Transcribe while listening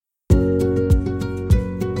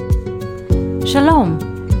Shalom,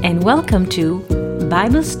 and welcome to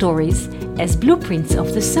Bible Stories as Blueprints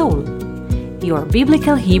of the Soul, your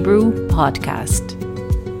Biblical Hebrew podcast.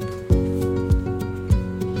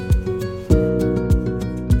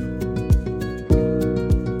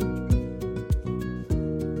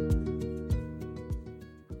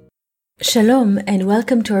 Shalom, and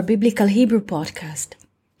welcome to our Biblical Hebrew podcast.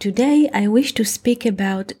 Today I wish to speak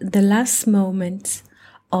about the last moments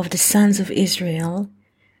of the sons of Israel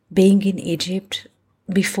being in Egypt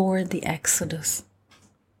before the Exodus.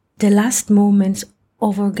 The last moments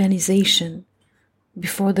of organization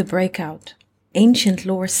before the breakout. Ancient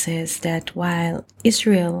lore says that while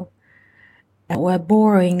Israel were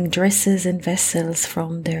borrowing dresses and vessels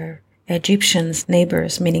from their Egyptian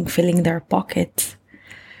neighbors, meaning filling their pockets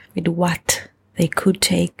with what they could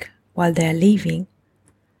take while they are leaving,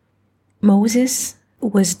 Moses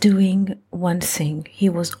was doing one thing. He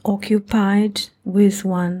was occupied with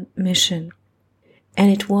one mission, and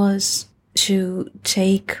it was to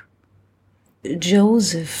take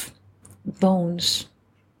Joseph's bones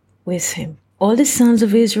with him. All the sons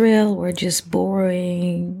of Israel were just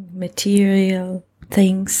borrowing material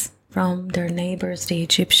things from their neighbors, the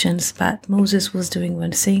Egyptians, but Moses was doing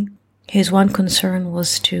one thing. His one concern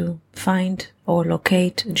was to find or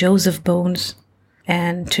locate Joseph's bones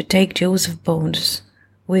and to take Joseph's bones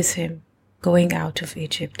with him going out of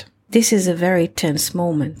Egypt. This is a very tense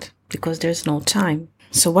moment because there's no time.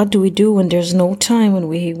 So what do we do when there's no time, when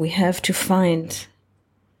we have to find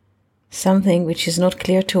something which is not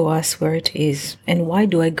clear to us where it is? And why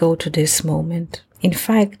do I go to this moment? In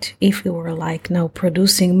fact, if we were like now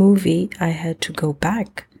producing movie, I had to go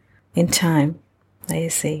back in time, I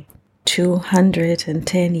say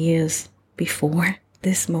 210 years before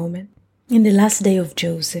this moment. In the last day of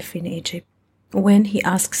Joseph in Egypt, when he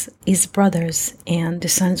asks his brothers and the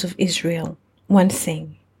sons of Israel one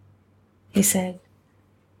thing, he said,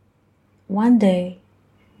 one day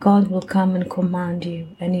God will come and command you,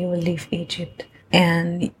 and you will leave Egypt,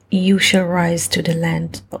 and you shall rise to the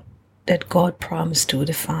land that God promised to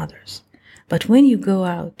the fathers. But when you go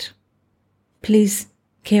out, please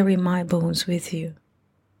carry my bones with you.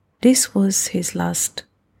 This was his last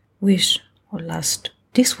wish,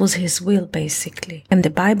 this was his will, basically. And the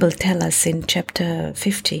Bible tells us in chapter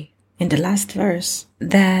 50, in the last verse,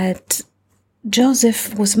 that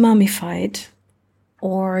Joseph was mummified,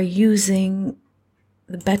 or using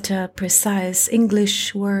the better precise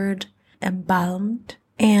English word, embalmed,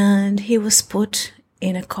 and he was put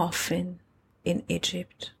in a coffin in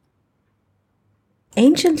Egypt.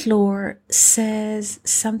 Ancient lore says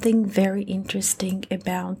something very interesting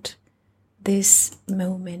about this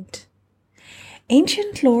moment.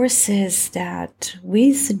 Ancient lore says that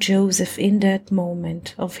with Joseph in that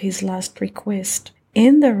moment of his last request,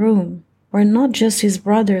 in the room were not just his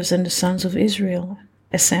brothers and the sons of Israel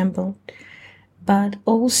assembled, but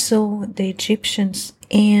also the Egyptians,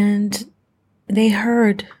 and they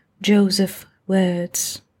heard Joseph's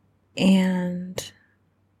words, and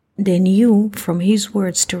they knew from his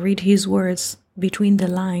words to read his words between the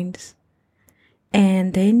lines,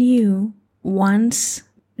 and they knew once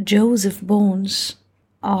Joseph's bones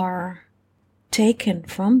are taken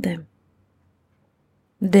from them,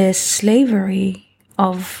 the slavery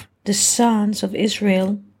of the sons of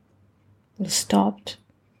Israel will stop,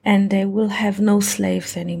 and they will have no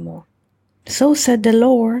slaves anymore. So said the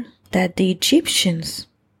Lord that the Egyptians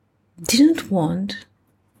didn't want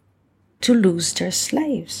to lose their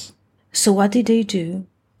slaves. So what did they do?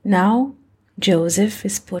 Now Joseph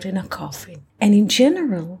is put in a coffin. And in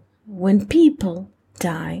general, when people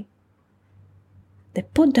die, they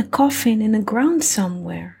put the coffin in the ground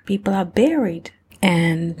somewhere. People are buried.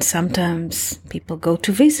 And sometimes people go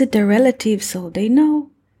to visit their relatives, so they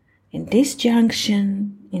know in this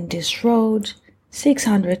junction, in this road,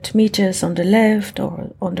 600 meters on the left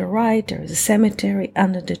or on the right, there is a cemetery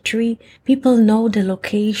under the tree. People know the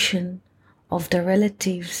location of the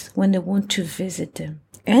relatives when they want to visit them.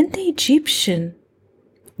 And the Egyptian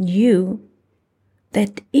knew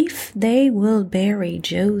that if they will bury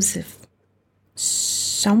Joseph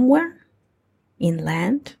somewhere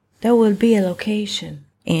inland, there will be a location.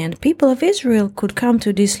 And people of Israel could come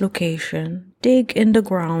to this location, dig in the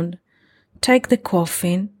ground, take the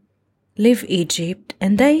coffin, leave Egypt,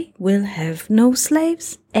 and they will have no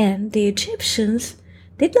slaves. And the Egyptians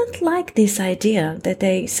did not like this idea that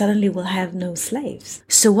they suddenly will have no slaves.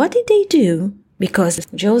 So what did they do? Because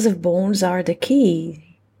Joseph's bones are the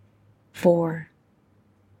key for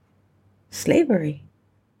slavery.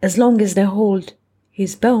 As long as they hold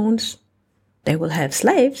his bones, they will have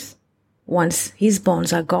slaves. Once his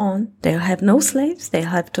bones are gone, they'll have no slaves. They'll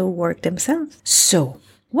have to work themselves. So,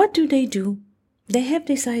 what do? They have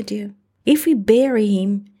this idea. If we bury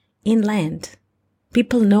him inland,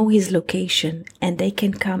 people know his location and they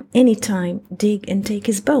can come anytime, dig and take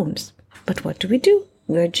his bones. But what do?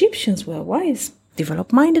 We're Egyptians, we're wise,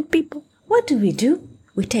 developed-minded people. What do?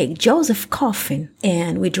 We take Joseph's coffin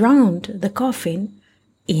and we drowned the coffin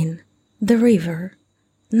in the river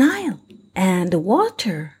Nile. And the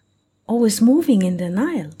water always moving in the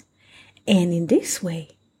Nile. And in this way,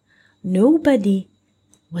 nobody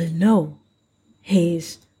will know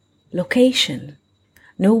his location.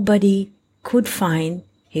 Nobody could find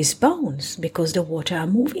his bones because the water are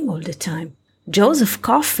moving all the time. Joseph's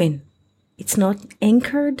coffin, it's not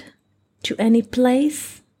anchored to any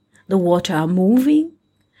place. The water are moving.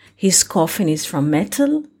 His coffin is from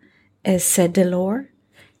metal, as said the Lord,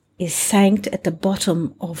 is sank at the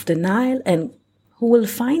bottom of the Nile, and who will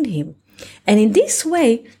find him? And in this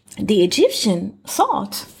way, the Egyptian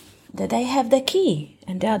thought that they have the key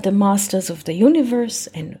and they are the masters of the universe,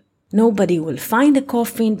 and nobody will find the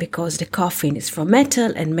coffin because the coffin is from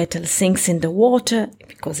metal and metal sinks in the water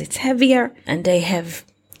because it's heavier, and they have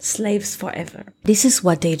slaves forever. This is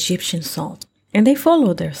what the Egyptians thought, and they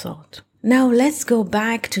followed their thought. Now let's go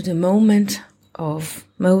back to the moment of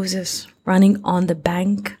Moses running on the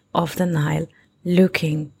bank of the Nile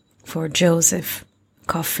looking for Joseph's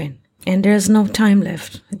coffin. And there's no time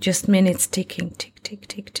left, just minutes ticking, tick, tick,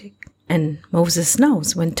 tick, tick. And Moses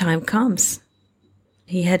knows when time comes,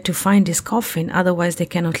 he had to find his coffin, otherwise they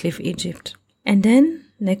cannot leave Egypt. And then,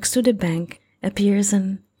 next to the bank, appears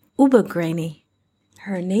an uber granny.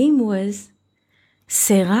 Her name was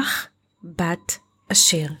Serach bat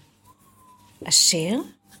Asher. Asher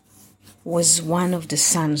was one of the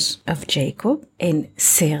sons of Jacob, and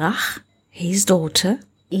Serach, his daughter,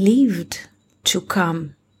 lived to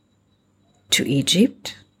come to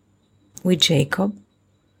Egypt with Jacob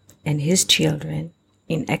and his children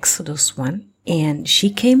in Exodus 1. And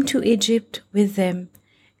she came to Egypt with them,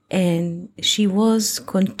 and she was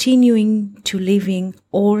continuing to living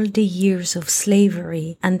all the years of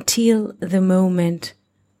slavery until the moment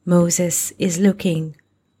Moses is looking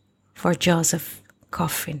for Joseph's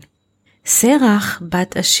coffin. Serach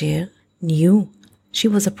bat Asher knew she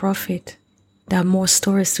was a prophet. There are more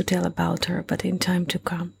stories to tell about her, but in time to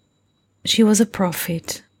come. She was a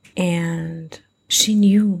prophet, and she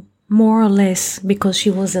knew more or less because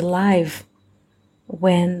she was alive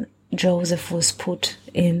when Joseph was put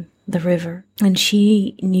in the river. And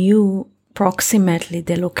she knew approximately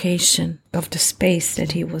the location of the space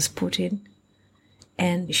that he was put in.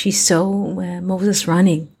 And she saw Moses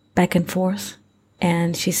running back and forth.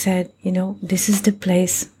 And she said, this is the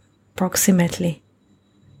place approximately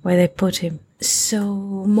where they put him. So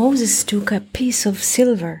Moses took a piece of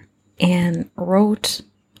silver and wrote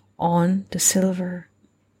on the silver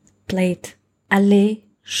plate, Ale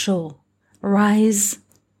Shor, rise,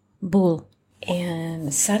 bull.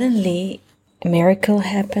 And suddenly a miracle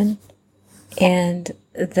happened, and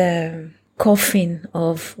the coffin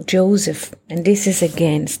of Joseph, and this is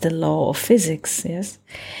against the law of physics, yes?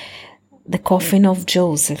 The coffin of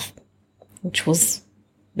Joseph, which was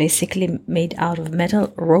basically made out of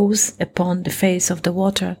metal, rose upon the face of the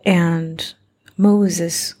water, and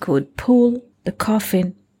Moses could pull the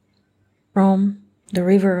coffin from the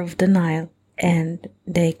river of the Nile, and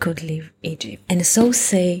they could leave Egypt. And so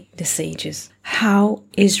say the sages, how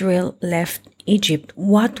Israel left Egypt.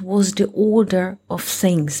 What was the order of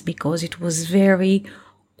things? Because it was very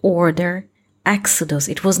order exodus.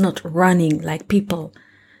 It was not running like people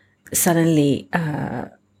suddenly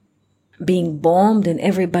being bombed and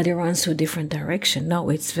everybody runs to a different direction. No,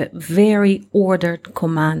 it's very ordered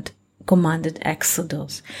commanded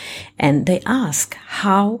exodus. And they ask,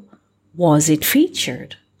 how was it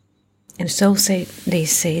featured? And so they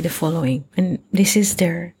say the following, and this is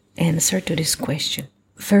their answer to this question.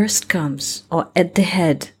 First comes, or at the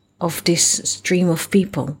head of this stream of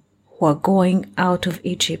people who are going out of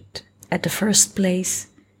Egypt, at the first place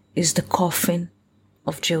is the coffin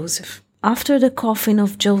of Joseph. After the coffin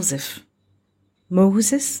of Joseph,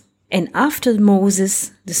 Moses, and after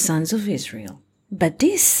Moses, the sons of Israel. But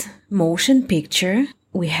this motion picture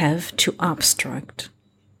we have to abstract.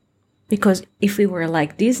 Because if we were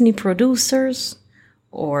like Disney producers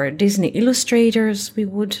or Disney illustrators,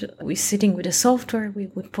 we sitting with a software, we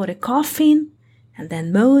would put a coffin, and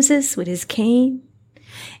then Moses with his cane,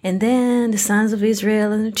 and then the sons of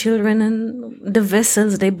Israel and the children and the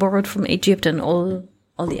vessels they borrowed from Egypt and all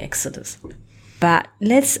the Exodus. But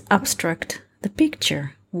let's abstract the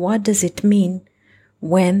picture. What does it mean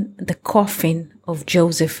when the coffin of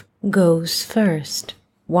Joseph goes first?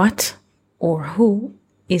 What or who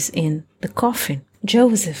is in the coffin?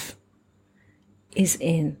 Joseph is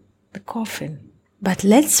in the coffin. But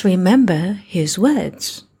let's remember his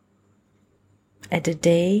words. At the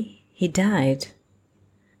day he died,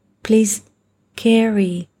 please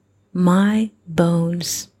carry my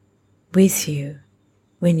bones with you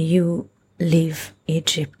when you leave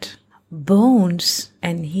Egypt. Bones,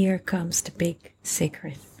 and here comes the big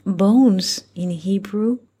secret. Bones in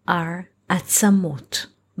Hebrew are atzamot.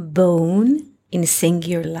 Bone in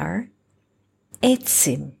singular,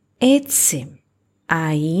 etzim. Etzim.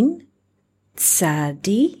 Ayin,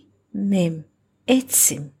 tzadi, mem.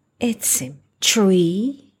 Etzim. Etzim.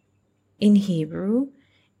 Tree in Hebrew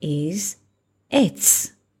is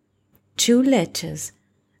etz. 2 letters.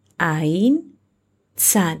 Ayin,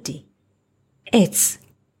 tzadi. Etz.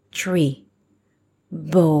 Tree.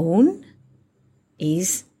 Bone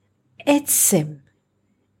is etzim.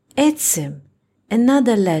 Etzim,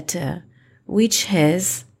 another letter which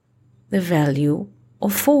has the value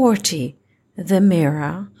of 40, the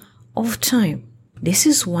mirror of time. This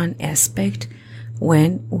is one aspect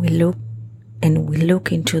when we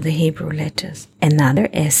look into the Hebrew letters. Another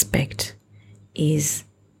aspect is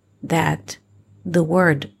that the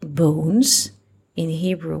word bones in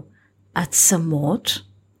Hebrew, atzamot,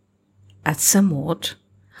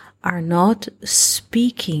 are not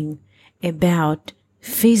speaking about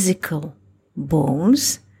physical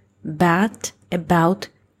bones, but about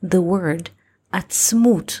the word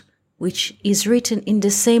atzmut, which is written in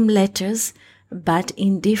the same letters but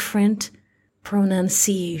in different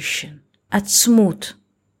pronunciation. Atzmut.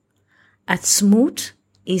 Atzmut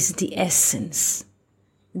is the essence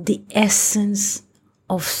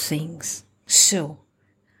of things. So,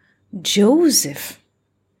 Joseph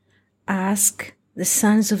asked the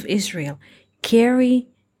sons of Israel, carry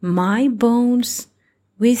my bones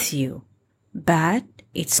with you. But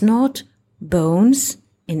it's not bones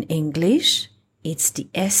in English, it's the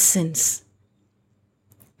essence.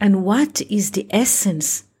 And what is the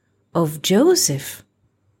essence of Joseph?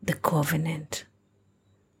 The covenant.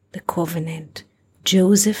 The covenant.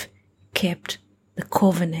 Joseph kept the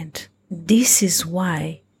covenant. This is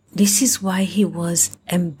why he was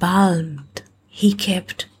embalmed. He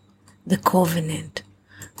kept the covenant.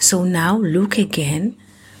 So now look again,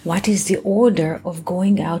 what is the order of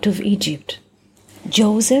going out of Egypt?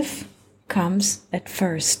 Joseph comes at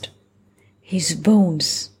first. His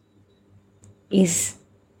bones, his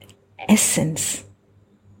essence.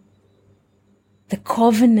 The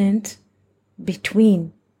covenant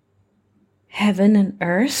between heaven and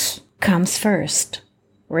earth comes first,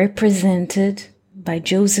 represented by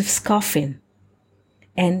Joseph's coffin.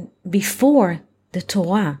 And before the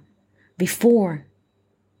Torah, before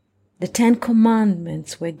the 10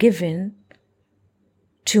 Commandments were given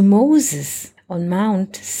to Moses on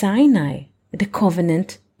Mount Sinai, the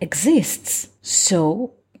covenant exists.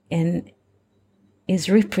 So, and is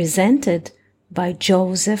represented by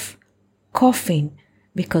Joseph's coffin,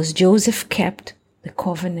 because Joseph kept the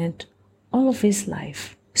covenant all of his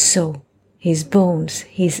life. So, his bones,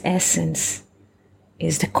 his essence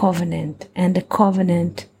is the covenant, and the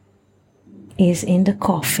covenant is in the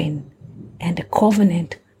coffin, and the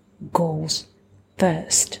covenant goes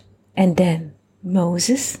first. And then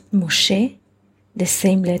Moses, Moshe, the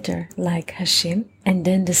same letter like Hashem, and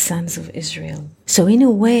then the sons of Israel. So in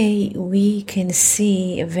a way, we can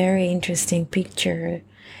see a very interesting picture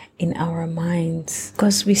in our minds,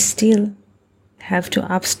 because we still have to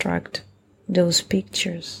abstract those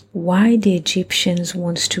pictures. Why the Egyptians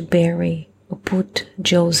wants to bury or put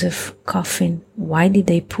Joseph's coffin? Why did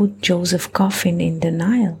they put Joseph's coffin in the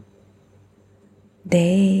Nile?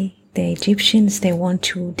 The Egyptians, they want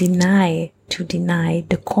to deny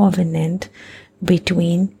the covenant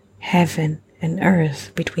between heaven and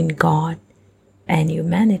earth, between God and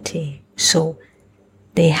humanity. So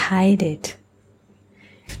they hide it.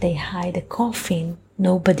 They hide the coffin.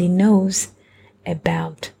 Nobody knows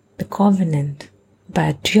about the covenant.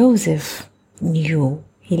 But Joseph knew.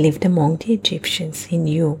 He lived among the Egyptians. He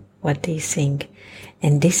knew what they think.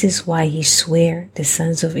 And this is why he swore the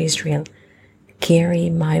sons of Israel, carry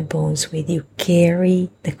my bones with you. Carry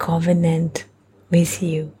the covenant with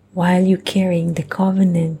you. While you're carrying the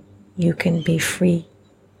covenant, you can be free.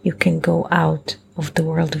 You can go out of the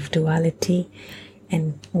world of duality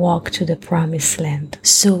and walk to the promised land.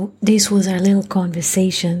 So this was our little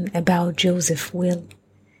conversation about Joseph's will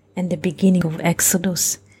and the beginning of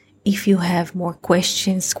Exodus. If you have more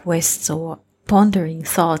questions, quests, or pondering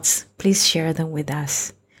thoughts, please share them with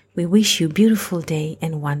us. We wish you a beautiful day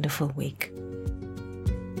and wonderful week.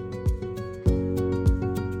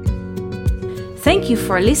 Thank you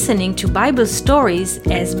for listening to Bible Stories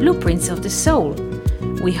as Blueprints of the Soul.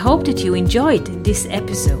 We hope that you enjoyed this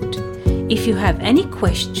episode. If you have any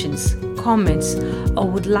questions, comments, or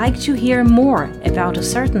would like to hear more about a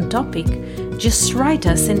certain topic, just write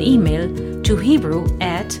us an email to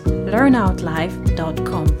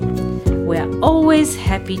hebrew@learnoutlive.com. We're always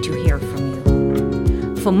happy to hear from you.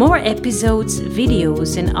 For more episodes,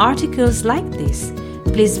 videos, and articles like this,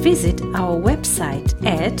 please visit our website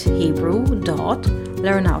at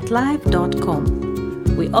hebrew.learnoutlive.com.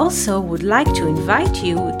 We also would like to invite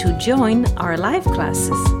you to join our live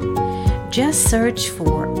classes. Just search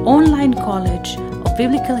for Online College of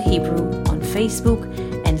Biblical Hebrew on Facebook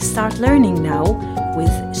and start learning now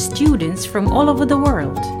with students from all over the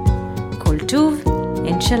world. Kol Tuv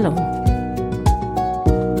and Shalom.